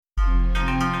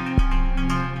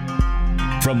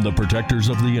From the protectors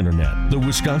of the internet, the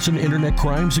Wisconsin Internet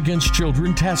Crimes Against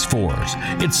Children Task Force,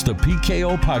 it's the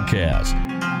PKO Podcast.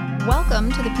 Welcome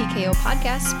to the PKO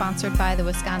Podcast, sponsored by the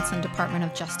Wisconsin Department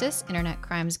of Justice Internet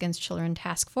Crimes Against Children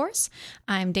Task Force.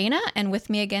 I'm Dana, and with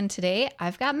me again today,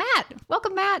 I've got Matt.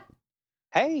 Welcome, Matt.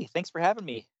 Hey, thanks for having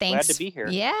me. Thanks. Glad to be here.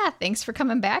 Yeah, thanks for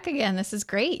coming back again. This is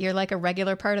great. You're like a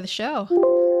regular part of the show.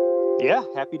 Yeah,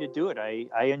 happy to do it.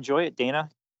 I enjoy it, Dana.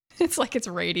 It's like it's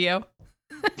radio.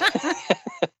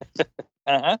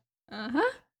 Uh-huh.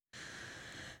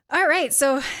 All right,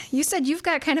 so you said you've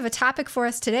got kind of a topic for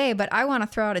us today, but I want to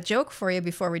throw out a joke for you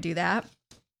before we do that.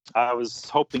 I was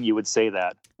hoping you would say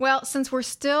that. Well, since we're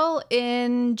still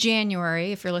in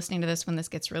January, if you're listening to this when this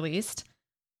gets released,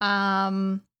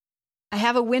 I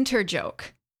have a winter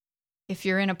joke. If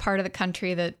you're in a part of the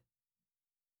country that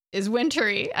is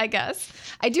wintry, I guess.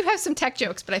 I do have some tech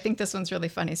jokes, but I think this one's really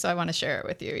funny, so I want to share it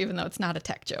with you, even though it's not a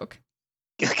tech joke.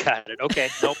 Got it. Okay.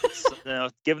 Nope.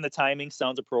 Given the timing,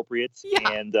 sounds appropriate. Yeah.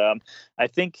 And I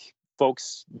think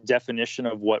folks' definition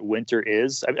of what winter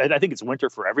is, I think it's winter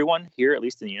for everyone here, at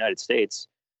least in the United States.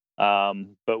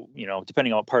 But, you know,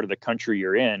 depending on what part of the country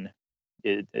you're in,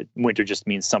 winter just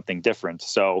means something different.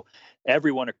 So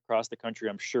everyone across the country,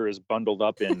 I'm sure, is bundled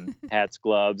up in hats,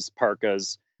 gloves,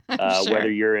 parkas, Sure. whether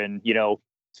you're in,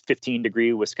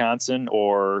 15-degree Wisconsin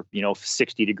or,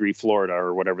 60-degree Florida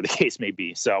or whatever the case may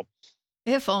be. So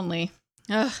If only.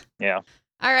 Ugh. yeah.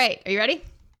 All right. Are you ready?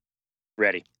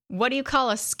 Ready. What do you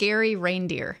call a scary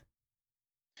reindeer?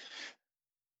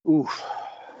 Ooh,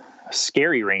 a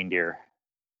scary reindeer.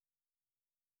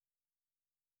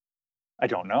 I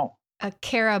don't know. A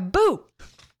caribou.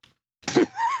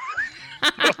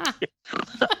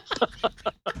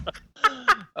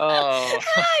 Oh,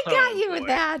 I got you with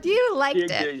that. You liked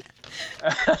it.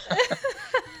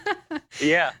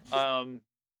 Yeah.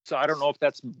 So I don't know if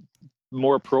that's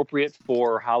more appropriate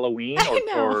for Halloween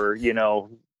or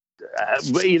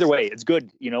but either way, it's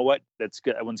good. You know what? That's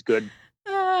good. That one's good.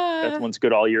 That one's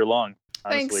good all year long.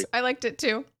 Honestly. Thanks. I liked it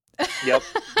too. Yep.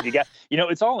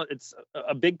 It's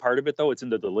a big part of it though. It's in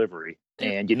the delivery,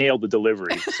 and you nailed the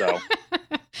delivery. So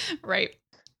Right.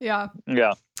 Yeah.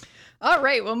 yeah. All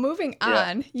right. Well, moving Yeah.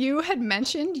 on, you had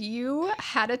mentioned you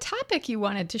had a topic you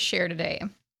wanted to share today.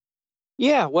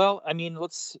 Yeah. Well, I mean,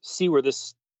 let's see where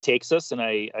this takes us. And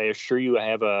I assure you,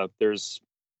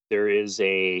 there is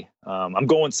a, I'm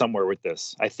going somewhere with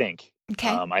this, I think. Okay.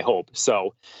 I hope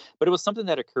so. But it was something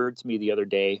that occurred to me the other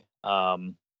day.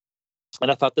 And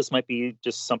I thought this might be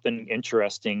just something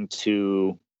interesting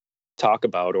to talk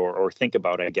about or think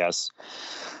about, I guess.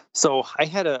 So I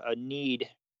had a need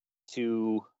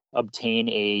to obtain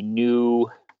a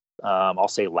new, I'll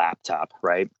say laptop,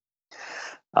 right?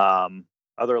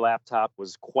 Other laptop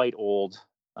was quite old,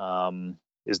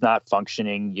 is not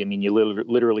functioning. I mean, you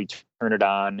literally turn it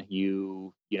on,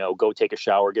 you go take a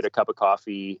shower, get a cup of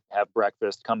coffee, have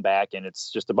breakfast, come back, and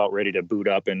it's just about ready to boot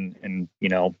up and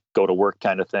go to work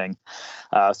kind of thing.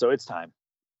 So it's time.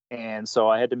 And so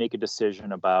I had to make a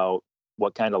decision about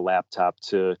what kind of laptop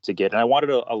to get. And I wanted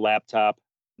a laptop,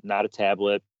 not a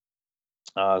tablet,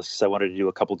 because I wanted to do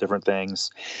a couple different things.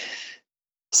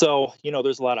 So,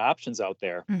 there's a lot of options out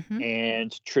there. Mm-hmm.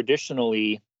 And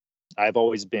traditionally, I've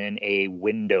always been a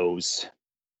Windows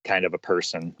kind of a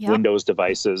person, Yep. Windows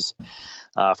devices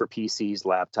for PCs,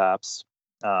 laptops.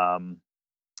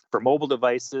 For mobile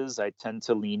devices, I tend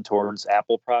to lean towards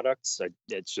Apple products.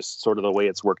 It's just sort of the way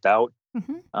it's worked out.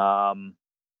 Mm-hmm.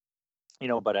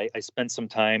 But I spent some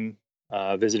time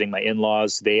visiting my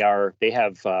in-laws. They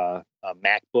have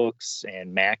MacBooks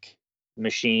and Mac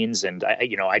machines, and I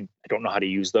don't know how to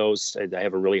use those. I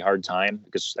have a really hard time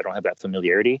because I don't have that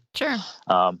familiarity. Sure.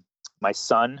 My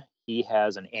son, he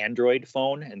has an Android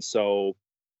phone, and so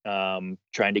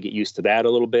trying to get used to that a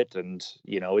little bit, and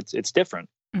it's different.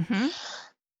 Mm-hmm.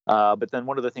 But then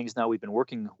one of the things now we've been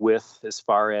working with as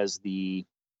far as the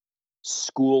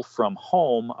school from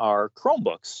home are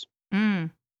Chromebooks.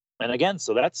 Mm. And again,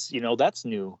 so that's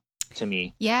new to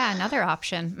me. Yeah, another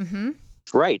option. Mm-hmm.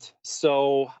 Right.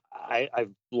 So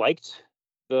I've liked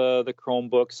the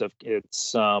Chromebooks.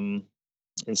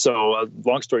 And so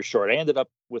long story short, I ended up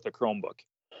with a Chromebook.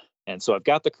 And so I've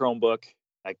got the Chromebook.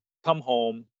 I come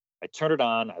home, I turn it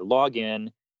on, I log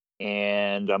in,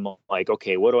 and I'm like,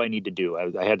 okay, what do I need to do?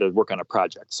 I had to work on a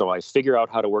project. So I figure out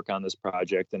how to work on this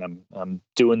project, and I'm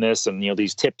doing this, and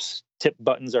these tip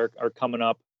buttons are coming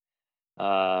up.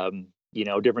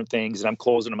 Different things, and I'm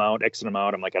closing them out, exiting them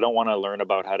out. I'm like, I don't want to learn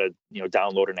about how to,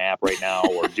 download an app right now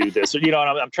or do this. And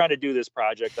I'm trying to do this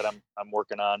project that I'm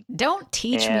working on. Don't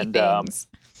teach me things.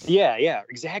 Yeah,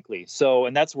 exactly. So,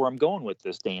 and that's where I'm going with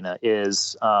this, Dana,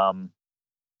 is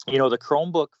The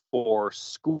Chromebook for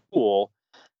school,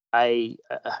 I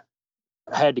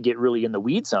had to get really in the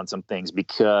weeds on some things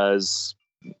because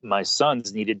my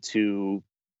sons needed to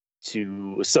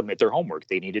submit their homework.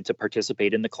 They needed to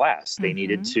participate in the class. They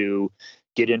needed to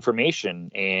get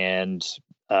information. And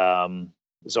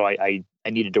so I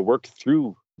needed to work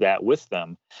through that with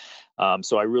them.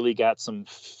 So I really got some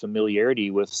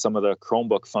familiarity with some of the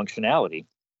Chromebook functionality.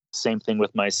 Same thing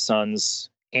with my son's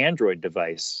Android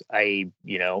device. I,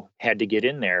 had to get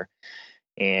in there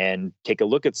and take a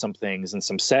look at some things and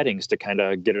some settings to kind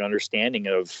of get an understanding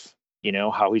of,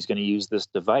 how he's going to use this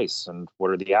device and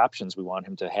what are the options we want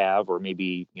him to have or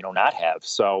maybe, not have.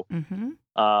 So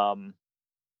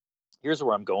here's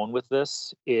where I'm going with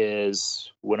this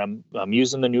is when I'm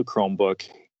using the new Chromebook,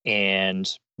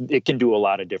 and it can do a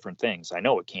lot of different things. I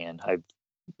know it can.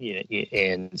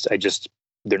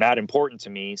 They're not important to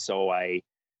me. So I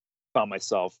found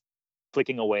myself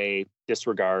clicking away,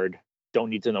 disregard, don't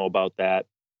need to know about that.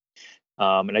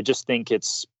 And I just think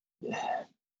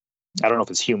I don't know if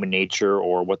it's human nature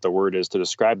or what the word is to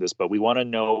describe this, but we want to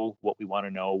know what we want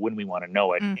to know when we want to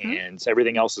know it. And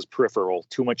everything else is peripheral,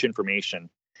 too much information.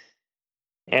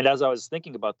 And as I was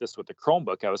thinking about this with the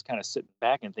Chromebook, I was kind of sitting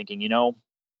back and thinking,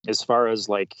 as far as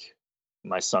like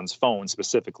my son's phone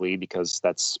specifically, because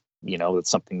that's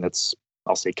something that's,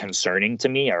 I'll say, concerning to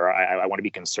me, or I want to be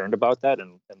concerned about that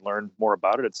and learn more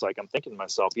about it. It's like, I'm thinking to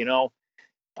myself,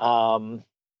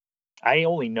 I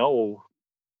only know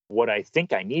what I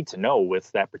think I need to know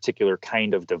with that particular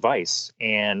kind of device,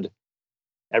 and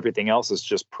everything else is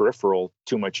just peripheral,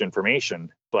 too much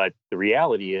information. But the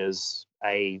reality is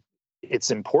it's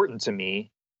important to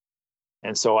me.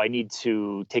 And so I need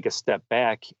to take a step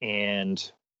back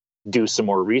and do some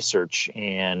more research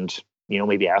and,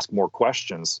 maybe ask more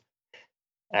questions.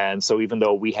 And so even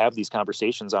though we have these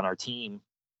conversations on our team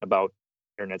about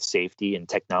internet safety and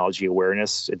technology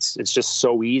awareness, it's just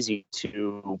so easy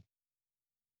to,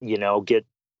 get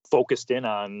focused in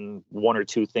on one or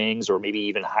two things, or maybe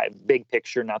even big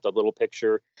picture, not the little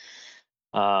picture,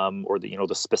 or the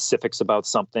specifics about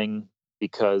something,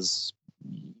 because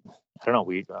I don't know,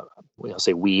 we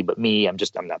say we, but me, I'm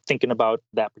not thinking about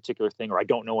that particular thing, or I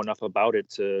don't know enough about it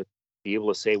to be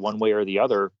able to say one way or the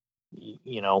other,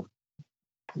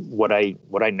 what I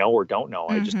know or don't know.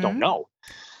 I just don't know.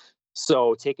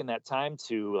 So taking that time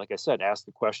to, like I said, ask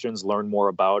the questions, learn more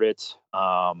about it,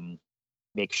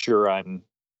 make sure I'm,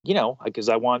 because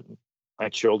I want my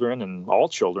children and all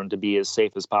children to be as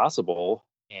safe as possible.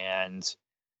 And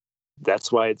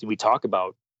that's why we talk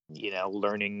about,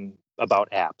 learning about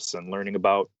apps and learning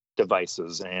about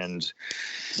devices and,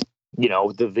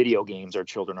 the video games our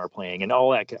children are playing and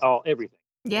everything.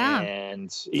 Yeah.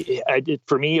 And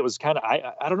for me, it was kind of,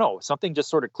 I don't know, something just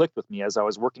sort of clicked with me as I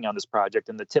was working on this project,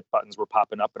 and the tip buttons were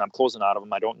popping up and I'm closing out of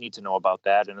them. I don't need to know about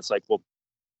that. And it's like, well,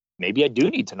 maybe I do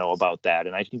need to know about that.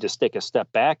 And I need to take a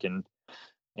step back and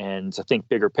to think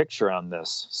bigger picture on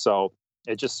this. So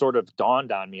it just sort of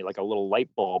dawned on me like a little light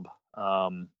bulb.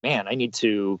 Man, I need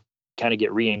to kind of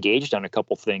get re-engaged on a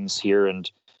couple things here and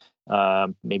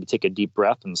maybe take a deep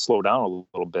breath and slow down a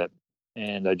little bit.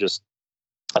 And I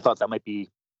thought that might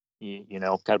be,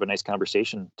 kind of a nice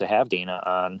conversation to have,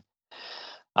 Dana,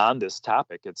 on this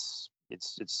topic. It's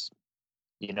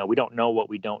we don't know what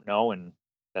we don't know, and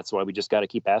that's why we just got to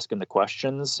keep asking the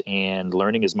questions and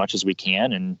learning as much as we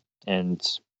can.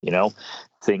 And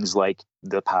things like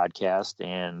the podcast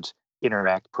and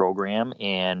Interact program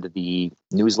and the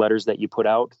newsletters that you put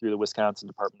out through the Wisconsin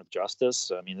Department of Justice.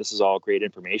 I mean, this is all great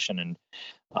information.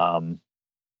 And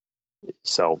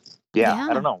so, yeah,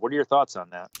 I don't know. What are your thoughts on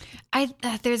that?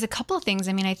 There's a couple of things.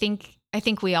 I mean, I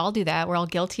think we all do that. We're all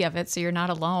guilty of it. So you're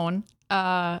not alone.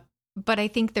 But I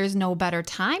think there's no better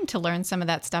time to learn some of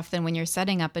that stuff than when you're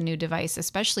setting up a new device,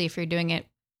 especially if you're doing it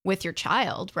with your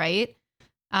child, right?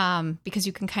 Because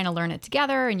you can kind of learn it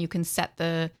together, and you can set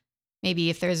maybe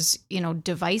if there's,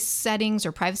 device settings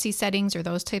or privacy settings or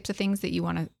those types of things that you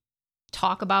want to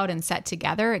talk about and set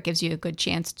together. It gives you a good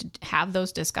chance to have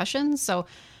those discussions. So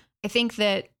I think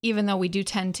that even though we do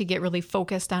tend to get really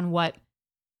focused on what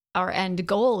our end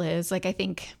goal is, like I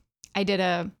think I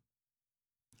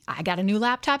got a new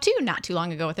laptop too, not too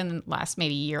long ago, within the last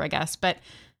maybe year, I guess. But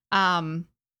I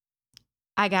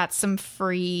got some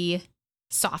free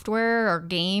software or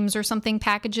games or something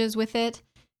packages with it.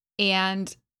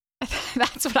 And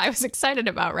that's what I was excited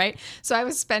about, right? So I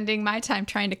was spending my time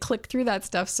trying to click through that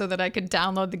stuff so that I could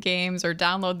download the games or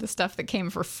download the stuff that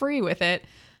came for free with it,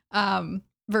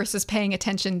 versus paying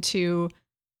attention to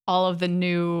all of the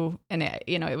new, and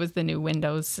it was the new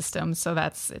Windows system. So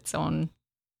that's its own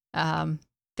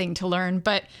thing to learn.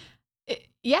 But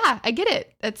yeah, I get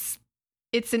it.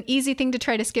 it's an easy thing to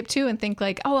try to skip to and think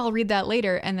like, oh, I'll read that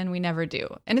later. And then we never do.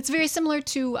 And it's very similar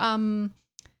to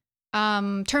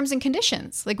terms and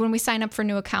conditions. Like when we sign up for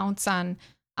new accounts on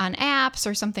apps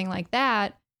or something like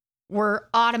that, we're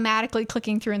automatically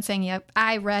clicking through and saying, yep,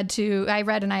 I read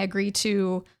and I agree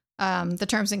to the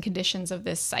terms and conditions of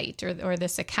this site or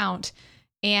this account.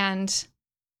 And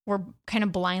we're kind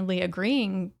of blindly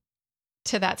agreeing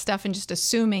to that stuff and just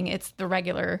assuming it's the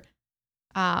regular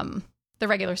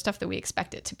stuff that we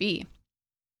expect it to be.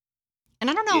 And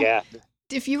I don't know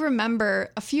if you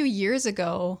remember a few years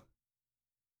ago,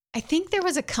 I think there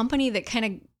was a company that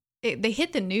they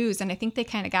hit the news, and I think they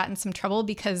kind of got in some trouble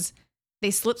because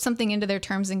they slipped something into their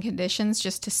terms and conditions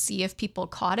just to see if people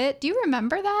caught it. Do you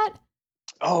remember that?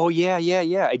 Oh yeah,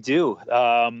 I do.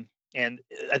 And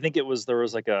I think there was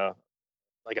like $1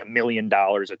 million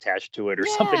attached to it or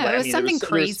something. Yeah, it was something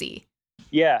crazy.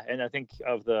 Yeah, and I think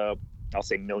I'll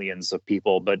say millions of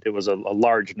people, but it was a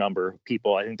large number of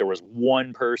people. I think there was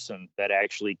one person that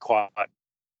actually caught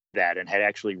that and had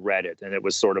actually read it, and it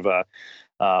was sort of a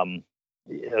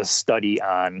study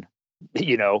on,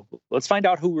 let's find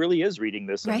out who really is reading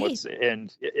this, and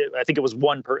I think it was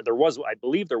I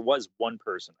believe there was one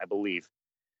person. I believe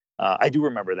I do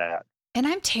remember that. And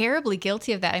I'm terribly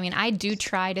guilty of that. I mean, I do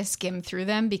try to skim through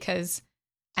them because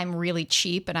I'm really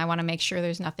cheap and I want to make sure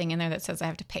there's nothing in there that says I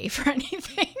have to pay for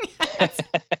anything.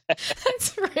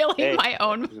 That's really my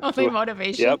only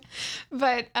motivation. Yep.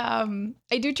 But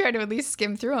I do try to at least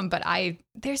skim through them. But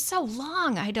they're so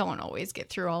long, I don't always get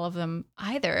through all of them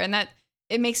either. And that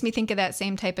it makes me think of that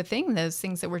same type of thing. Those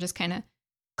things that we're just kind of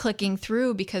clicking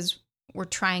through because we're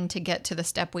trying to get to the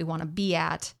step we want to be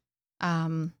at,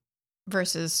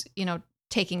 versus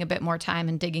taking a bit more time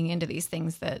and digging into these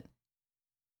things that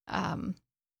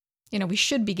we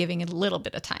should be giving a little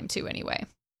bit of time to anyway.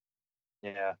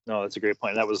 Yeah, no, that's a great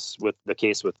point. That was with the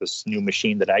case with this new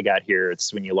machine that I got here.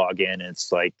 It's when you log in,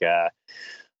 it's like,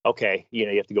 okay, you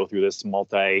have to go through this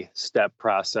multi-step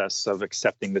process of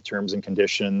accepting the terms and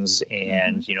conditions.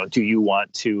 And, do you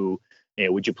want to,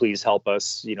 would you please help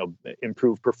us,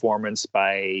 improve performance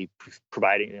by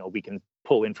providing, we can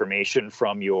pull information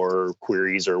from your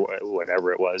queries or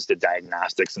whatever it was, the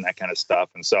diagnostics and that kind of stuff.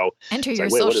 And so enter your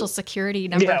social security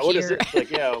number here. What is it?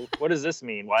 Like, what does this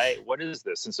mean? What is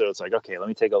this? And so it's like, okay, let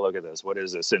me take a look at this. What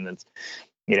is this? And it's,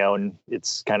 and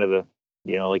it's kind of the,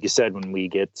 like you said, when we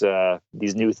get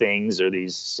these new things or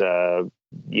these, I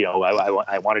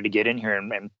wanted to get in here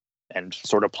and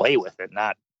sort of play with it,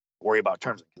 not worry about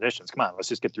terms and conditions. Come on, let's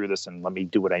just get through this and let me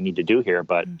do what I need to do here.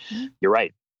 But you're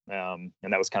right. And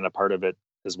that was kind of part of it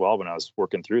as well when I was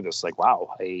working through this, like,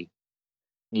 wow, I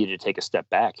needed to take a step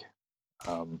back.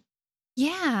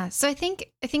 Yeah. So I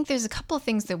think there's a couple of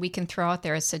things that we can throw out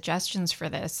there as suggestions for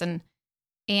this.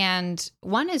 And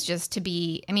one is just to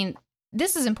be, I mean,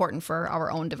 this is important for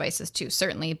our own devices too,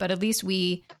 certainly, but at least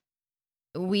we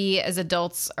as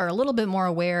adults are a little bit more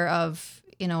aware of,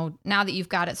 now that you've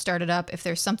got it started up, if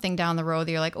there's something down the road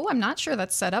that you're like, oh, I'm not sure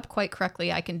that's set up quite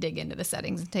correctly, I can dig into the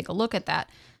settings and take a look at that.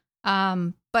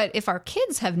 But if our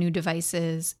kids have new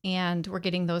devices and we're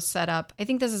getting those set up, I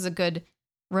think this is a good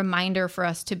reminder for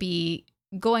us to be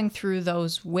going through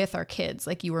those with our kids,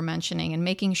 like you were mentioning, and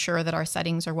making sure that our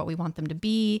settings are what we want them to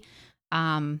be.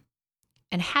 And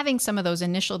having some of those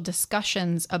initial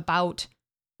discussions about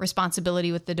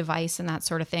responsibility with the device and that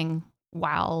sort of thing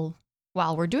while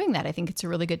we're doing that. I think it's a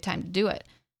really good time to do it.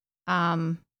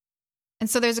 And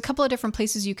so there's a couple of different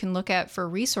places you can look at for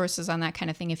resources on that kind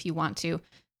of thing if you want to.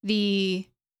 I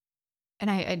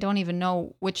don't even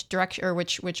know which direction or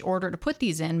which order to put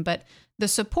these in, but the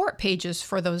support pages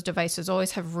for those devices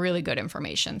always have really good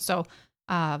information. So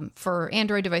for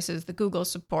Android devices, the Google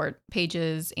support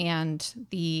pages and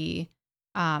the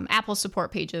Apple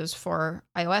support pages for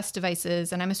iOS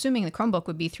devices. And I'm assuming the Chromebook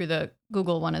would be through the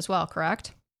Google one as well,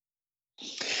 correct?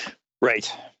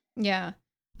 Right. Yeah.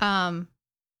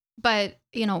 But,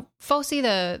 FOSI,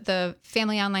 the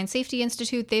Family Online Safety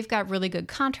Institute, they've got really good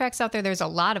contracts out there. There's a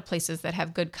lot of places that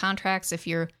have good contracts if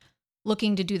you're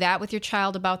looking to do that with your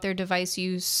child about their device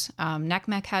use.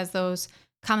 NCMEC has those.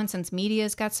 Common Sense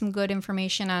Media's got some good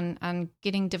information on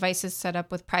getting devices set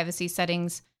up with privacy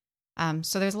settings.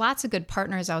 So there's lots of good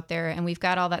partners out there, and we've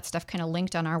got all that stuff kind of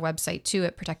linked on our website too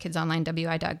at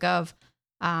protectkidsonline.wi.gov,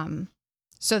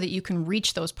 so that you can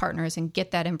reach those partners and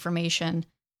get that information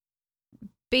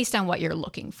based on what you're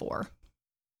looking for.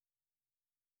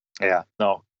 Yeah,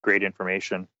 no, great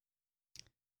information.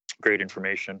 Great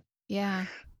information. Yeah.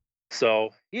 So,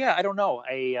 yeah, I don't know.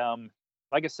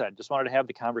 Like I said, just wanted to have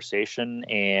the conversation,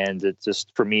 and it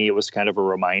just, for me, it was kind of a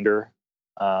reminder.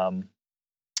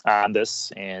 on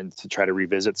this and to try to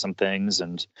revisit some things.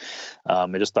 And I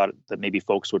just thought that maybe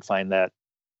folks would find that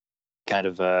kind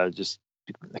of just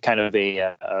kind of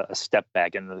a step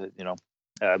back. And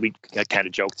we kind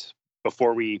of joked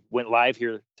before we went live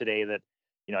here today that,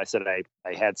 I said I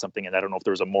had something, and I don't know if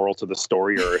there was a moral to the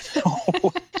story or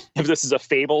if this is a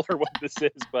fable or what this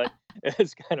is, but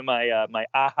it's kind of my my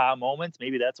aha moment.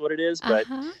 Maybe that's what it is. But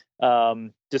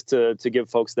just to give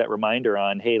folks that reminder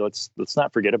on, hey, let's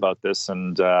not forget about this.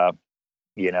 And I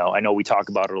know we talk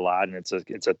about it a lot, and it's a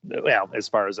well, as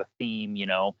far as a theme,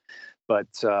 but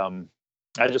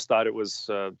I just thought it was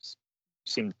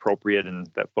seemed appropriate, and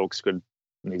that folks could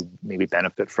maybe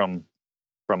benefit from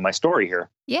my story here.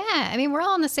 Yeah. I mean, we're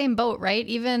all in the same boat, right?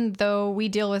 Even though we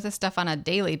deal with this stuff on a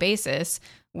daily basis,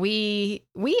 we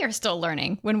are still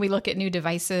learning when we look at new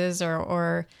devices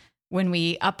or when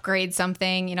we upgrade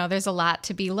something. There's a lot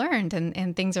to be learned,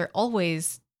 and things are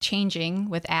always changing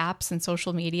with apps and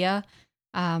social media.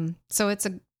 So it's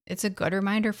a good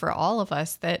reminder for all of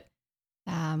us that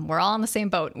we're all in the same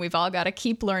boat. We've all got to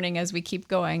keep learning as we keep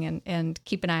going and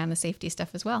keep an eye on the safety stuff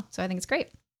as well. So I think it's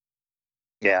great.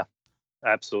 Yeah.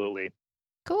 Absolutely.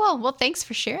 Cool. Well, thanks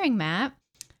for sharing, Matt.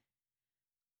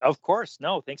 Of course.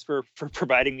 No, thanks for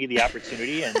providing me the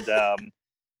opportunity,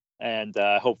 and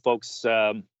I hope folks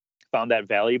found that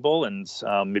valuable, and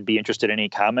would be interested in any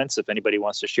comments. If anybody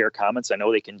wants to share comments, I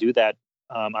know they can do that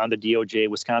on the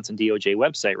Wisconsin DOJ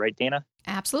website, right, Dana?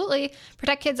 Absolutely.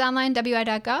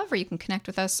 ProtectKidsOnline.wi.gov, or you can connect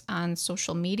with us on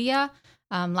social media.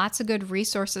 Lots of good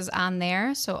resources on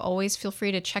there. So always feel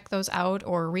free to check those out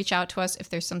or reach out to us if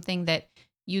there's something that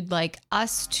you'd like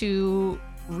us to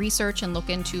research and look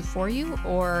into for you,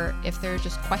 or if there are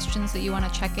just questions that you want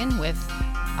to check in with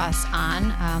us on,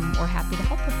 we're happy to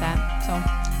help with that. So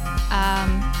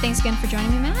thanks again for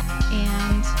joining me, Matt.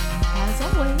 And as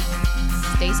always,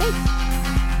 stay safe.